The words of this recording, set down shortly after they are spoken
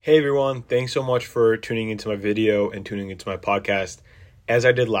Hey everyone, thanks so much for tuning into my video and tuning into my podcast. As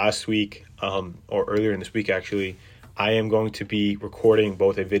I did last week, or earlier in this week actually, I am going to be recording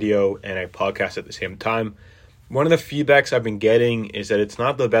both a video and a podcast at the same time. One of the feedbacks I've been getting is that it's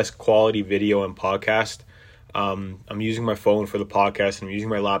not the best quality video and podcast. I'm using my phone for the podcast and I'm using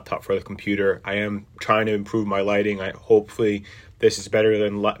my laptop for the computer. I am trying to improve my lighting. Hopefully this is better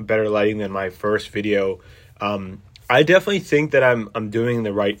lighting than my first video. I definitely think that I'm doing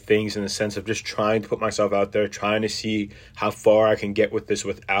the right things in the sense of just trying to put myself out there, trying to see how far I can get with this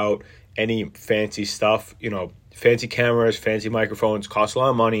without any fancy stuff. Fancy cameras, fancy microphones cost a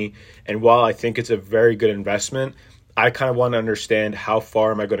lot of money. And while I think it's a very good investment, I kind of want to understand how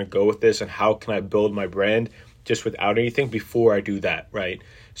far am I going to go with this and how can I build my brand just without anything before I do that, right?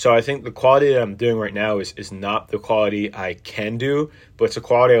 So I think the quality that I'm doing right now is not the quality I can do, but it's the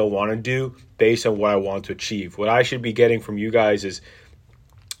quality I want to do based on what I want to achieve. What I should be getting from you guys is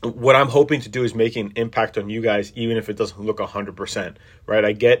what I'm hoping to do is making an impact on you guys, even if it doesn't look 100%, right?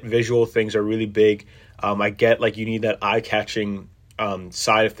 I get visual things are really big. I get you need that eye-catching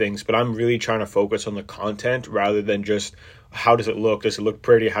side of things, but I'm really trying to focus on the content rather than just how does it look? Does it look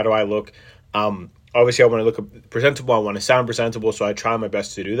pretty? How do I look? Obviously, I want to look presentable. I want to sound presentable, so I try my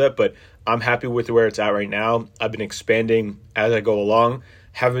best to do that. But I'm happy with where it's at right now. I've been expanding as I go along.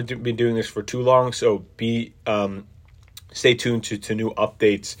 Haven't been doing this for too long, so stay tuned to new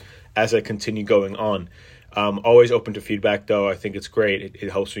updates as I continue going on. Always open to feedback, though. I think it's great.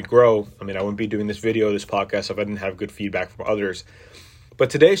 It helps me grow. I wouldn't be doing this podcast if I didn't have good feedback from others. But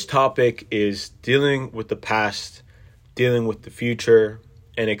today's topic is dealing with the past, dealing with the future,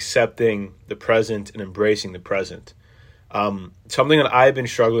 and accepting the present and embracing the present. Something that I've been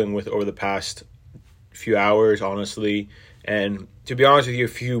struggling with over the past few hours, honestly, and to be honest with you, a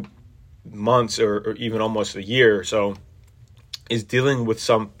few months or even almost a year or so, is dealing with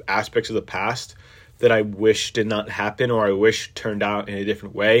some aspects of the past that I wish did not happen or I wish turned out in a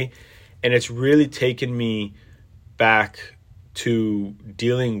different way. And it's really taken me back to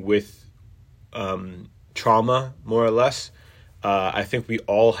dealing with trauma, more or less. I think we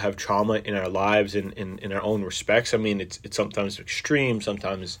all have trauma in our lives in our own respects. It's sometimes extreme,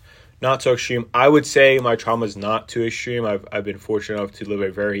 sometimes not so extreme. I would say my trauma is not too extreme. I've been fortunate enough to live a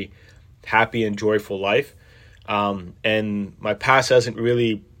very happy and joyful life. And my past hasn't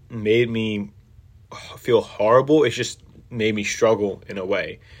really made me feel horrible. It's just made me struggle in a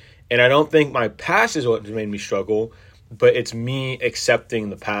way. And I don't think my past is what made me struggle, but it's me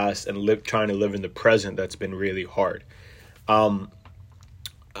accepting the past and trying to live in the present that's been really hard. I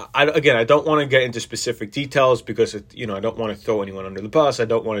don't want to get into specific details because, I don't want to throw anyone under the bus. I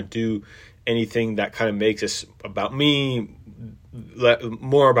don't want to do anything that kind of makes this about me,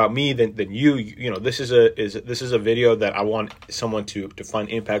 more about me than you. This is a video that I want someone to find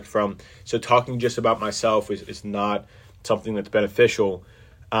impact from. So talking just about myself is not something that's beneficial.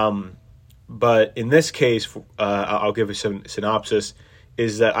 But in this case, I'll give you some synopsis,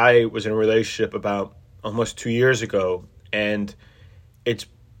 is that I was in a relationship about almost 2 years ago, and it's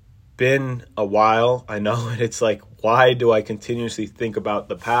been a while. I know, and it's why do I continuously think about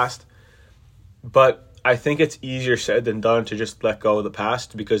the past? But I think it's easier said than done to just let go of the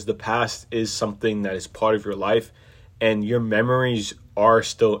past, because the past is something that is part of your life and your memories are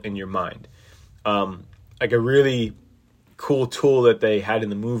still in your mind. A really cool tool that they had in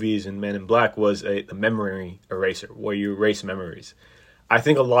the movies and Men in Black was the memory eraser, where you erase memories. I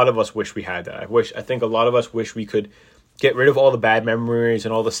think a lot of us wish we had that. I think a lot of us wish we could get rid of all the bad memories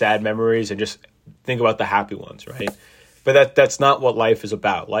and all the sad memories and just think about the happy ones, right? But that's not what life is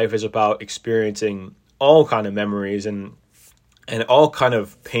about. Life is about experiencing all kind of memories and all kind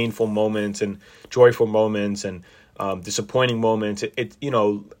of painful moments and joyful moments and disappointing moments.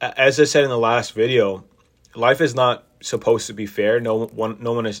 As I said in the last video, life is not supposed to be fair. No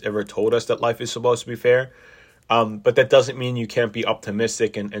one has ever told us that life is supposed to be fair. But that doesn't mean you can't be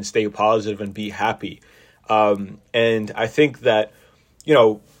optimistic and stay positive and be happy. And I think that,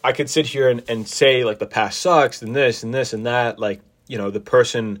 I could sit here and say the past sucks and this and this and that. The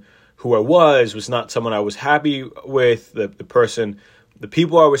person who I was not someone I was happy with. The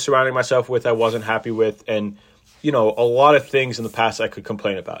people I was surrounding myself with, I wasn't happy with. And, a lot of things in the past I could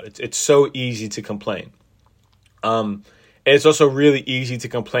complain about. It's so easy to complain. And it's also really easy to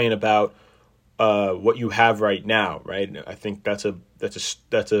complain about what you have right now, right? I think that's a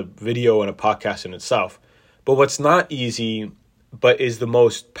video and a podcast in itself. But what's not easy, but is the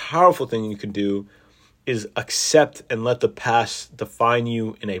most powerful thing you can do, is accept and let the past define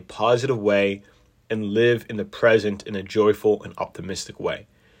you in a positive way and live in the present in a joyful and optimistic way.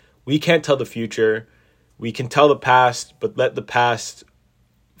 We can't tell the future. We can tell the past, but let the past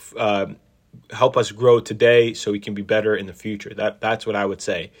help us grow today so we can be better in the future. That's what I would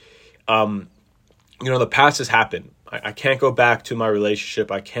say. The past has happened. I can't go back to my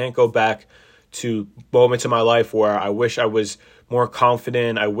relationship. I can't go back to moments in my life where I wish I was more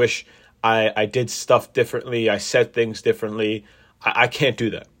confident. I wish I did stuff differently. I said things differently. I can't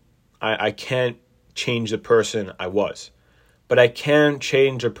do that. I can't change the person I was. But I can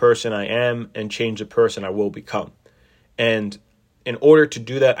change the person I am and change the person I will become. And in order to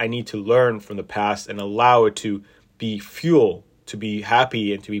do that, I need to learn from the past and allow it to be fuel, to be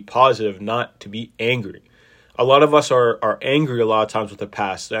happy and to be positive, not to be angry. A lot of us are angry a lot of times with the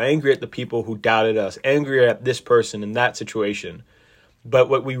past. They're angry at the people who doubted us, angry at this person in that situation. But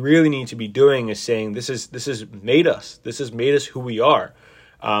what we really need to be doing is saying, this has made us. This has made us who we are.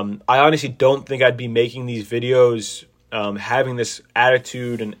 I honestly don't think I'd be making these videos, having this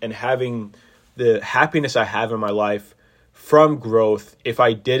attitude and having the happiness I have in my life from growth if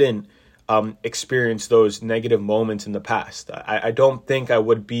I didn't experience those negative moments in the past. I don't think I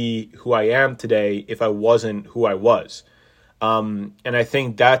would be who I am today if I wasn't who I was. And I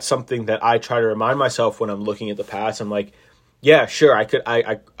think that's something that I try to remind myself when I'm looking at the past. I'm like, yeah, sure,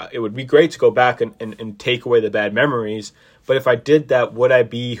 it would be great to go back and take away the bad memories. But if I did that, would I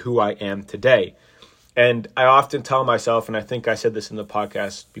be who I am today? And I often tell myself, and I think I said this in the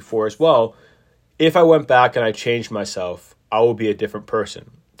podcast before as well, if I went back and I changed myself, I will be a different person.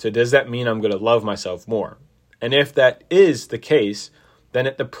 So does that mean I'm going to love myself more? And if that is the case,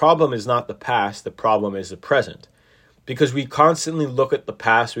 then the problem is not the past, the problem is the present. Because we constantly look at the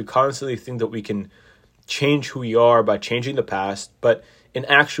past, we constantly think that we can change who we are by changing the past, but in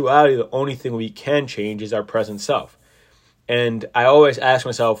actuality, the only thing we can change is our present self. And I always ask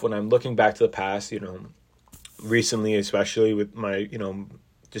myself when I'm looking back to the past, recently, especially with my,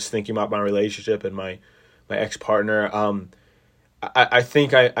 just thinking about my relationship and my ex-partner, I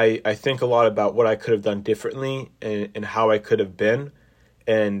think I think a lot about what I could have done differently and how I could have been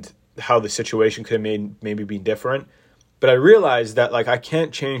and how the situation could have maybe been different. But I realized that I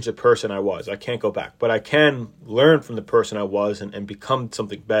can't change the person I was. I can't go back. But I can learn from the person I was and become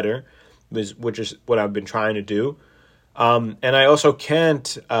something better, which is what I've been trying to do. And I also can't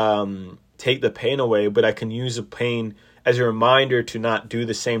take the pain away, but I can use the pain as a reminder to not do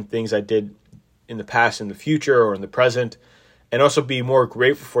the same things I did in the past, in the future, or in the present, and also be more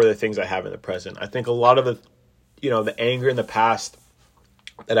grateful for the things I have in the present. I think a lot of the anger in the past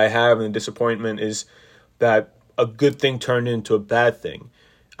that I have and the disappointment is that a good thing turned into a bad thing.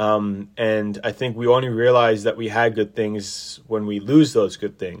 And I think we only realize that we had good things when we lose those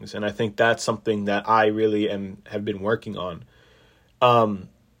good things. And I think that's something that I really have been working on.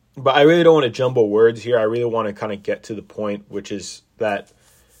 But I really don't want to jumble words here. I really want to kind of get to the point, which is that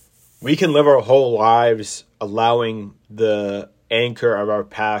we can live our whole lives allowing the anchor of our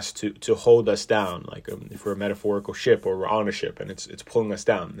past to hold us down. Like if we're a metaphorical ship or we're on a ship and it's pulling us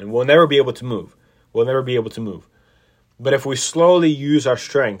down, and we'll never be able to move. But if we slowly use our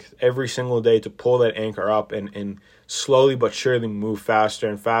strength every single day to pull that anchor up and slowly but surely move faster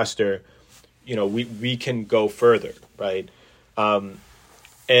and faster, we can go further, right?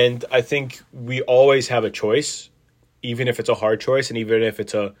 And I think we always have a choice, even if it's a hard choice and even if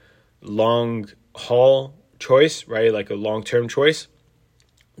it's a long haul choice, right? Like a long-term choice,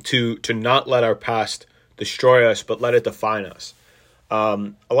 to not let our past destroy us, but let it define us.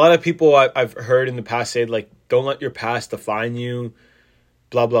 A lot of people I've heard in the past say, don't let your past define you,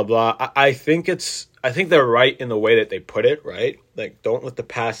 blah, blah, blah. I think they're right in the way that they put it, right? Don't let the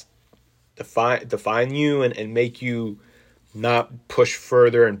past define you and make you not push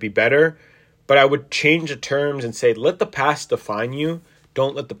further and be better. But I would change the terms and say, let the past define you.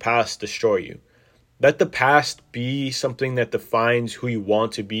 Don't let the past destroy you. Let the past be something that defines who you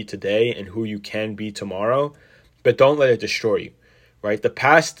want to be today and who you can be tomorrow, but don't let it destroy you, right? The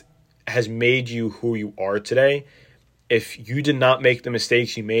past has made you who you are today. If you did not make the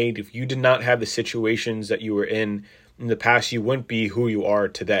mistakes you made, if you did not have the situations that you were in the past, you wouldn't be who you are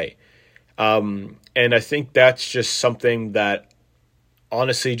today. And I think that's just something that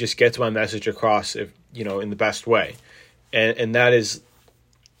honestly just gets my message across, in the best way. And that is,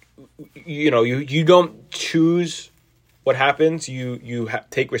 you don't choose what happens. You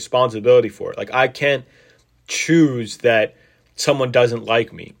take responsibility for it. I can't choose that someone doesn't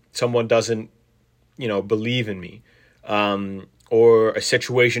like me, someone doesn't, believe in me, or a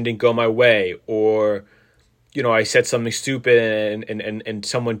situation didn't go my way, or, I said something stupid and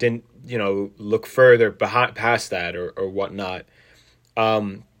someone didn't, look further past that or whatnot.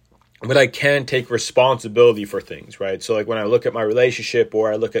 But I can take responsibility for things, right? So when I look at my relationship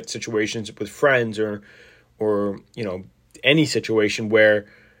or I look at situations with friends or any situation where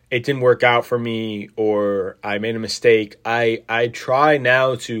it didn't work out for me or I made a mistake, I try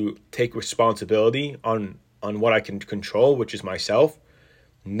now to take responsibility on what I can control, which is myself,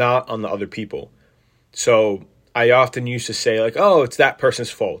 not on the other people. So I often used to say like, oh, it's that person's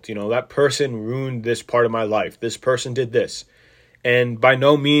fault. That person ruined this part of my life. This person did this. And by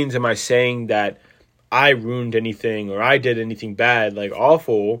no means am I saying that I ruined anything or I did anything bad, like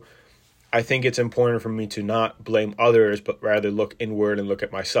awful. I think it's important for me to not blame others, but rather look inward and look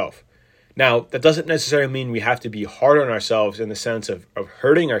at myself. Now, that doesn't necessarily mean we have to be hard on ourselves in the sense of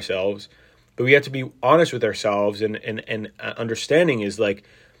hurting ourselves, but we have to be honest with ourselves and understanding is like,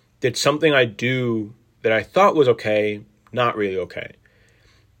 did something I do that I thought was okay, not really okay?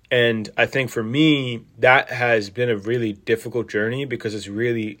 And I think for me, that has been a really difficult journey because it's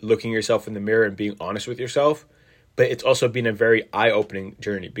really looking yourself in the mirror and being honest with yourself. But it's also been a very eye-opening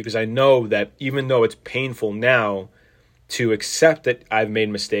journey because I know that even though it's painful now to accept that I've made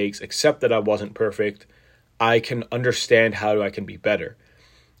mistakes, accept that I wasn't perfect, I can understand how I can be better.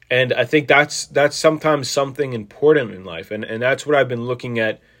 And I think that's sometimes something important in life. And that's what I've been looking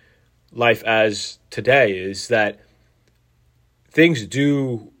at life as today, is that things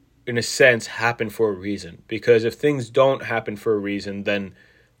do, in a sense, happen for a reason. Because if things don't happen for a reason, then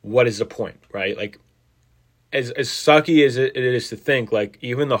what is the point, right? Like, as sucky as it is to think, like,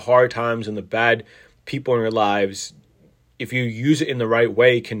 even the hard times and the bad people in your lives, if you use it in the right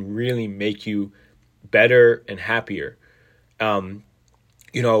way, can really make you better and happier. In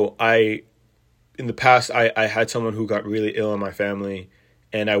the past, I had someone who got really ill in my family,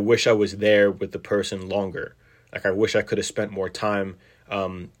 and I wish I was there with the person longer. Like, I wish I could have spent more time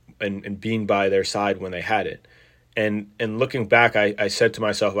and being by their side when they had it. And looking back, I said to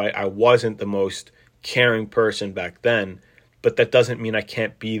myself, I wasn't the most caring person back then, but that doesn't mean I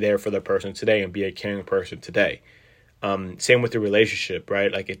can't be there for the person today and be a caring person today. Same with the relationship,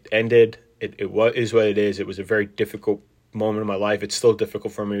 right? Like, it ended, it is what it is. It was a very difficult moment in my life. It's still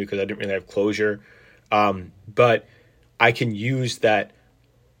difficult for me because I didn't really have closure. But I can use that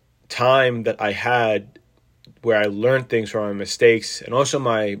time that I had where I learned things from my mistakes and also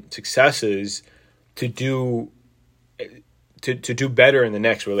my successes to do better in the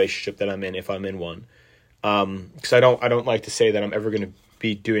next relationship that I'm in, if I'm in one. Because I don't like to say that I'm ever going to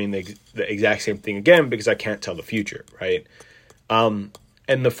be doing the exact same thing again because I can't tell the future, right? And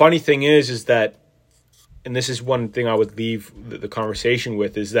the funny thing is that, and this is one thing I would leave the conversation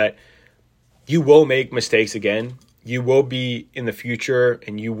with, is that you will make mistakes again. You will be in the future,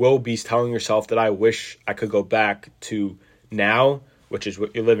 and you will be telling yourself that I wish I could go back to now, which is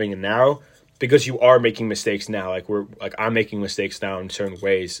what you're living in now, because you are making mistakes now. I'm making mistakes now in certain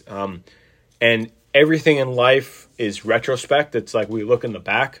ways. And everything in life is retrospect. It's like we look in the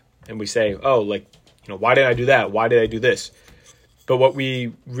back and we say, oh, why didn't I do that? Why did I do this? But what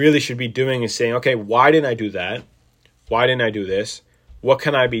we really should be doing is saying, okay, why didn't I do that? Why didn't I do this? What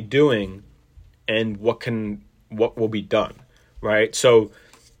can I be doing? And what will be done, right? So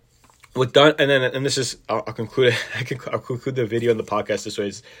what done, and this is, I'll conclude it. I'll conclude the video and the podcast this way: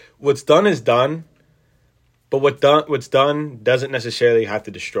 is what's done is done, but what's done doesn't necessarily have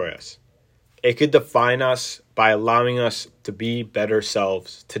to destroy us. It could define us by allowing us to be better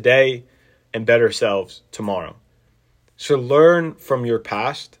selves today and better selves tomorrow. So learn from your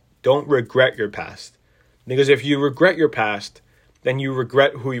past. Don't regret your past, because if you regret your past, then you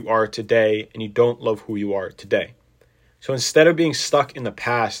regret who you are today and you don't love who you are today. So instead of being stuck in the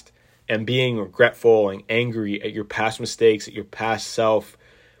past and being regretful and angry at your past mistakes, at your past self,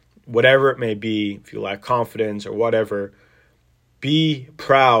 whatever it may be, if you lack confidence or whatever, be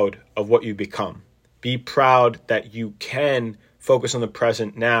proud of what you become. Be proud that you can focus on the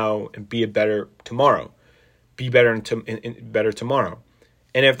present now and be a better tomorrow. Be better better tomorrow.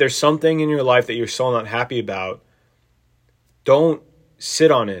 And if there's something in your life that you're still not happy about, don't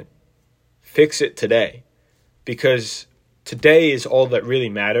sit on it. Fix it today. Because today is all that really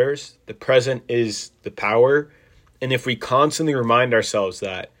matters. The present is the power. And if we constantly remind ourselves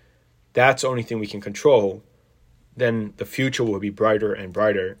that that's the only thing we can control, then the future will be brighter and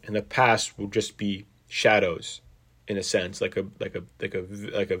brighter, and the past will just be shadows, in a sense, like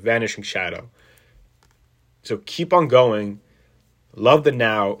a vanishing shadow. So keep on going. Love the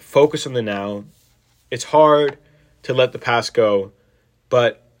now. Focus on the now. It's hard to let the past go,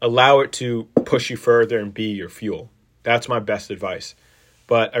 but allow it to push you further and be your fuel. That's my best advice.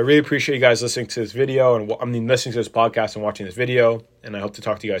 But I really appreciate you guys listening to this video, and listening to this podcast and watching this video, and I hope to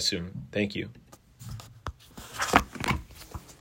talk to you guys soon. Thank you.